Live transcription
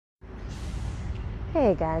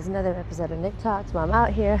Hey guys, another episode of Nick Talks while I'm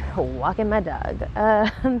out here walking my dog.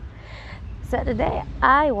 So today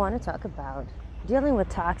I want to talk about dealing with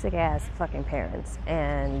toxic ass fucking parents,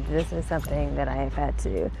 and this is something that I've had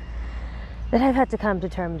to come to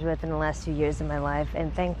terms with in the last few years of my life.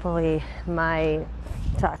 And thankfully, my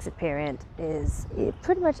toxic parent is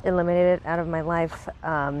pretty much eliminated out of my life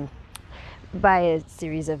by a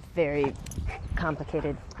series of very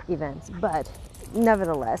complicated events. But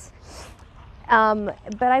nevertheless.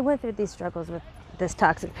 But I went through these struggles with this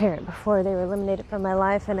toxic parent before they were eliminated from my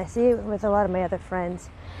life, and I see it with a lot of my other friends.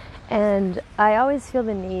 And I always feel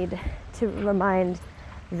the need to remind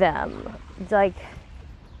them,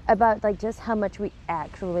 about just how much we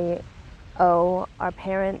actually owe our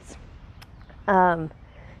parents.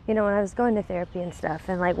 When I was going to therapy and stuff,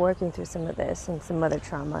 and working through some of this and some other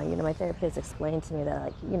trauma, my therapist explained to me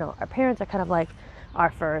that our parents are kind of like our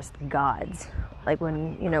first gods,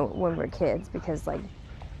 when we're kids, because they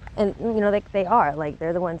are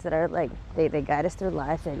they're the ones that are they guide us through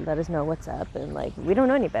life, they let us know what's up, and we don't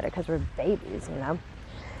know any better because we're babies, and my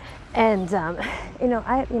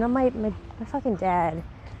fucking dad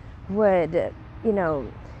would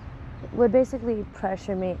basically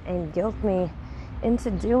pressure me and guilt me into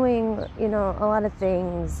doing a lot of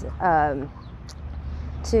things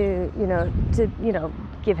to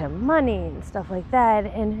give him money and stuff like that,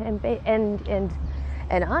 and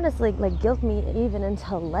honestly guilt me even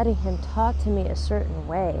into letting him talk to me a certain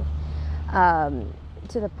way,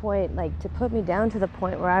 to the point to put me down to the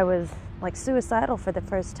point where I was suicidal for the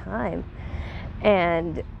first time.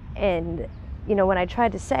 And when I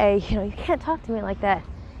tried to say, you can't talk to me like that,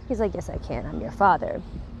 he's like, yes I can, I'm your father.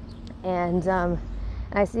 And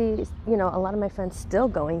I see a lot of my friends still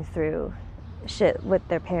going through shit with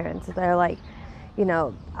their parents. They're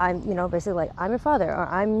I'm basically I'm your father, or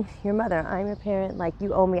I'm your mother, I'm your parent,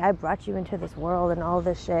 you owe me, I brought you into this world and all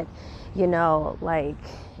this shit,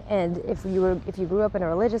 and if you grew up in a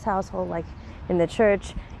religious household, in the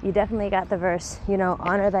church, you definitely got the verse,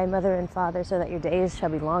 honor thy mother and father so that your days shall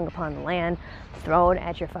be long upon the land, thrown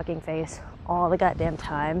at your fucking face all the goddamn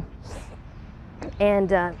time. And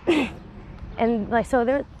so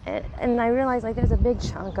there, and I realized there's a big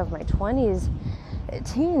chunk of my 20s,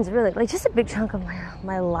 teens really, just a big chunk of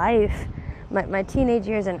my life, my teenage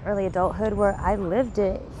years and early adulthood, where I lived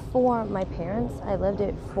it for my parents. I lived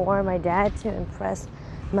it for my dad, to impress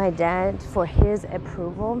my dad, for his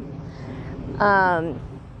approval,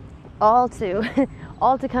 all to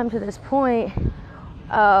come to this point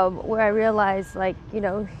where I realized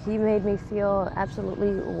he made me feel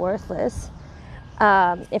absolutely worthless.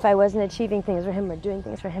 If I wasn't achieving things for him, or doing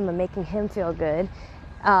things for him, or making him feel good,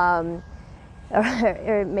 or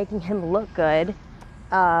making him look good,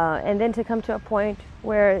 and then to come to a point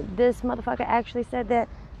where this motherfucker actually said that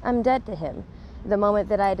I'm dead to him the moment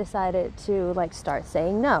that I decided to start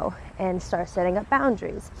saying no and start setting up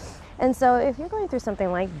boundaries. And so if you're going through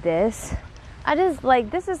something like this, I just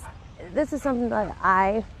this is something that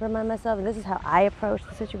I remind myself, and this is how I approach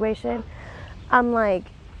the situation. I'm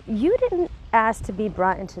you didn't ask to be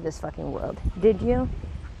brought into this fucking world, did you?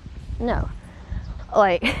 No.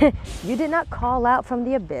 You did not call out from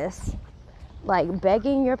the abyss,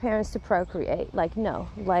 begging your parents to procreate. No.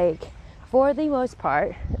 For the most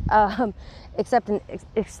part, except in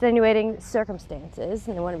extenuating circumstances,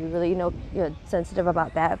 and I want to be really, sensitive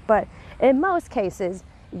about that. But in most cases,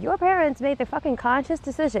 your parents made the fucking conscious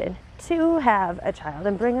decision to have a child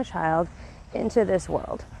and bring a child into this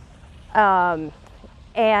world. And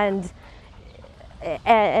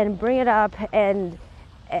bring it up, and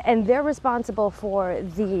they're responsible for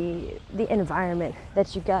the environment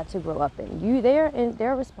that you got to grow up in.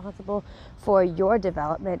 They're responsible for your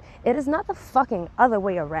development. It is not the fucking other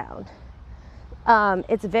way around.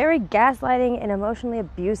 It's very gaslighting and emotionally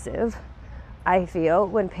abusive, I feel,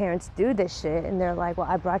 when parents do this shit and they're well,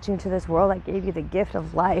 I brought you into this world, I gave you the gift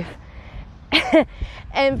of life.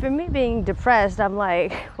 And for me, being depressed, I'm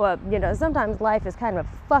well, sometimes life is kind of a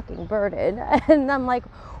fucking burden, and I'm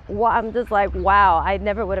I'm just wow, I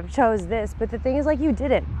never would have chose this. But the thing is, you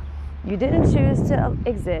didn't choose to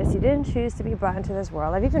exist, you didn't choose to be brought into this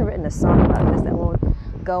world. I've even written a song about this that will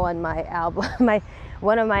go on my album,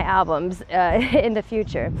 one of my albums in the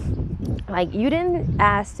future. You didn't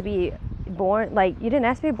ask to be born, you didn't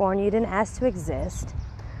ask to be born, you didn't ask to exist.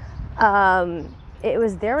 It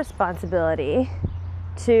was their responsibility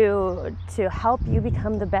to help you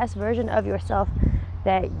become the best version of yourself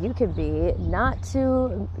that you could be, not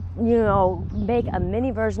to, make a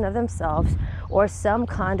mini version of themselves, or some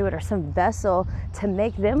conduit or some vessel to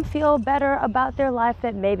make them feel better about their life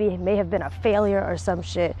that maybe may have been a failure or some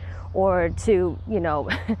shit, or to,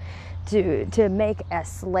 to make a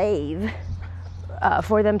slave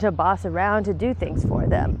for them to boss around, to do things for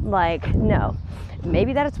them. Like, no.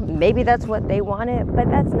 Maybe that's what they wanted, but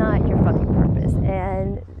that's not your fucking purpose.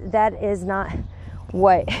 And that is not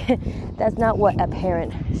what that's not what a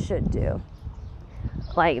parent should do.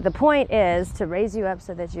 Like, the point is to raise you up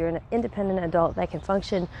so that you're an independent adult that can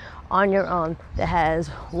function on your own, that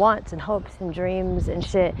has wants and hopes and dreams and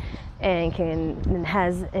shit, and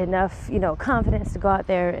has enough, confidence to go out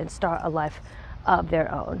there and start a life of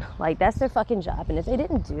their own. Like, that's their fucking job. And if they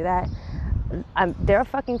didn't do that, they're a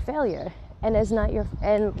fucking failure. And it is not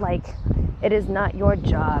your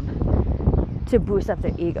job to boost up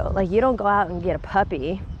their ego. Like, you don't go out and get a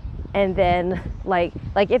puppy and then like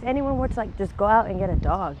if anyone were to just go out and get a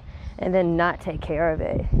dog and then not take care of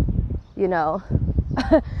it,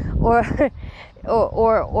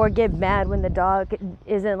 or get mad when the dog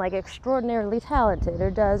isn't extraordinarily talented, or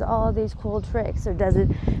does all of these cool tricks, or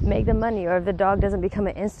doesn't make the money, or if the dog doesn't become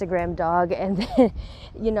an Instagram dog, and then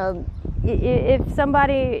if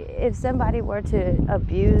somebody were to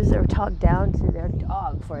abuse or talk down to their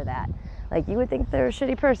dog for that, you would think they're a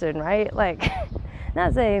shitty person, right?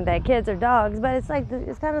 Not saying that kids are dogs, but it's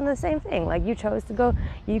kind of the same thing. You chose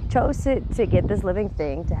to get this living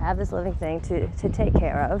thing, to have this living thing to take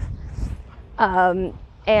care of.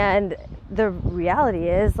 And the reality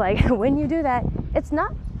is, when you do that, it's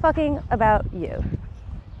not fucking about you.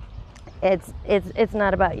 It's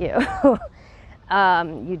not about you.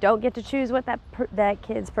 You don't get to choose what that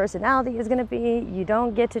kid's personality is going to be. You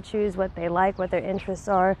don't get to choose what they like, what their interests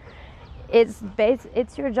are. It's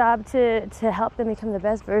your job to help them become the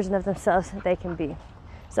best version of themselves that they can be.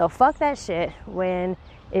 So fuck that shit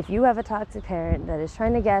if you have a toxic parent that is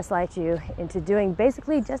trying to gaslight you into doing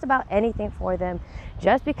basically just about anything for them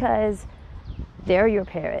just because they're your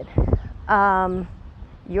parent.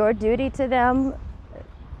 Your duty to them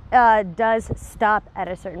does stop at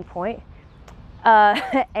a certain point.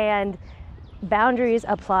 And boundaries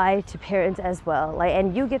apply to parents as well.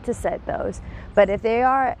 And you get to set those. But if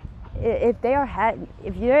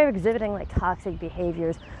you're exhibiting toxic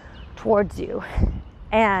behaviors towards you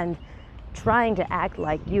and trying to act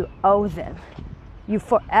like you owe them, you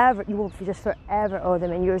will just forever owe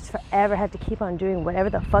them, and you just forever have to keep on doing whatever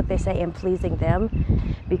the fuck they say and pleasing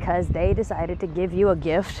them because they decided to give you a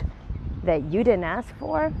gift that you didn't ask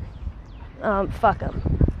for. Fuck them.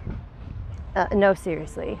 No,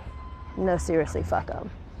 seriously, fuck them.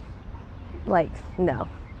 No.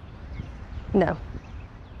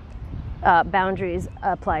 Boundaries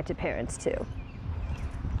apply to parents too,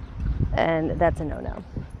 and that's a no-no.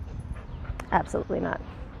 Absolutely not.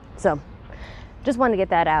 So, just wanted to get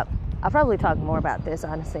that out. I'll probably talk more about this,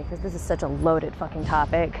 honestly, because this is such a loaded fucking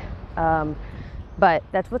topic. But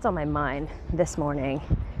that's what's on my mind this morning,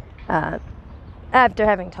 after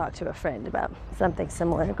having talked to a friend about something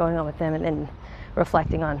similar going on with them, and then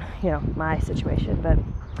reflecting on, my situation.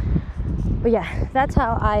 But yeah, that's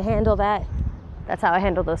how I handle that. That's how I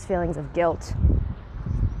handle those feelings of guilt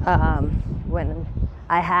when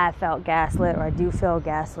I have felt gaslit, or I do feel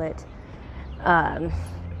gaslit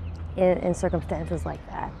in circumstances like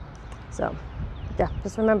that. So, yeah,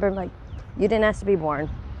 just remember, you didn't ask to be born.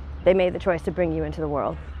 They made the choice to bring you into the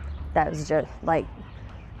world. That was just,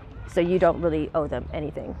 so you don't really owe them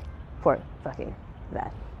anything for fucking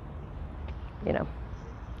that.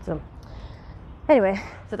 So, anyway,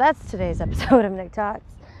 so that's today's episode of Nick Talks.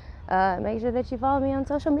 Make sure that you follow me on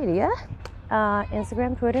social media,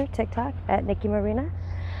 Instagram, Twitter, TikTok, at Nikki Marina,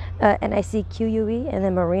 NICQUE, and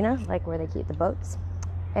then Marina, where they keep the boats.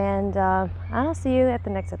 And I'll see you at the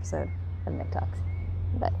next episode of Nick Talks.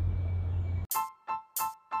 Bye.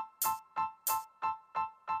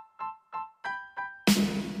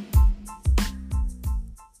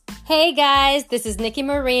 Hey guys, this is Nikki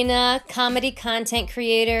Marina, comedy content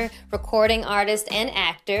creator, recording artist, and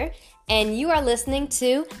actor, and you are listening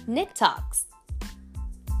to Nick Talks.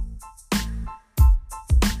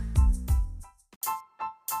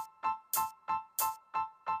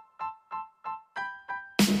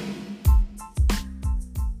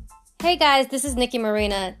 Hey guys, this is Nikki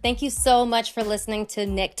Marina. Thank you so much for listening to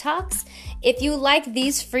Nick Talks. If you like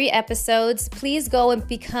these free episodes, please go and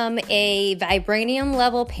become a Vibranium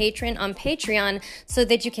level patron on Patreon so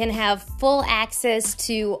that you can have full access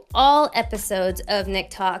to all episodes of Nick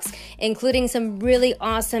Talks, including some really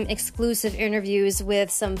awesome exclusive interviews with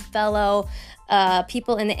some fellow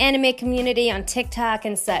people in the anime community on TikTok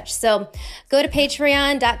and such. So go to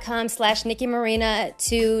patreon.com/Nikki Marina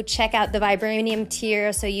to check out the Vibranium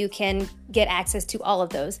tier so you can get access to all of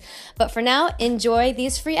those. But for now, enjoy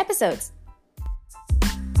these free episodes.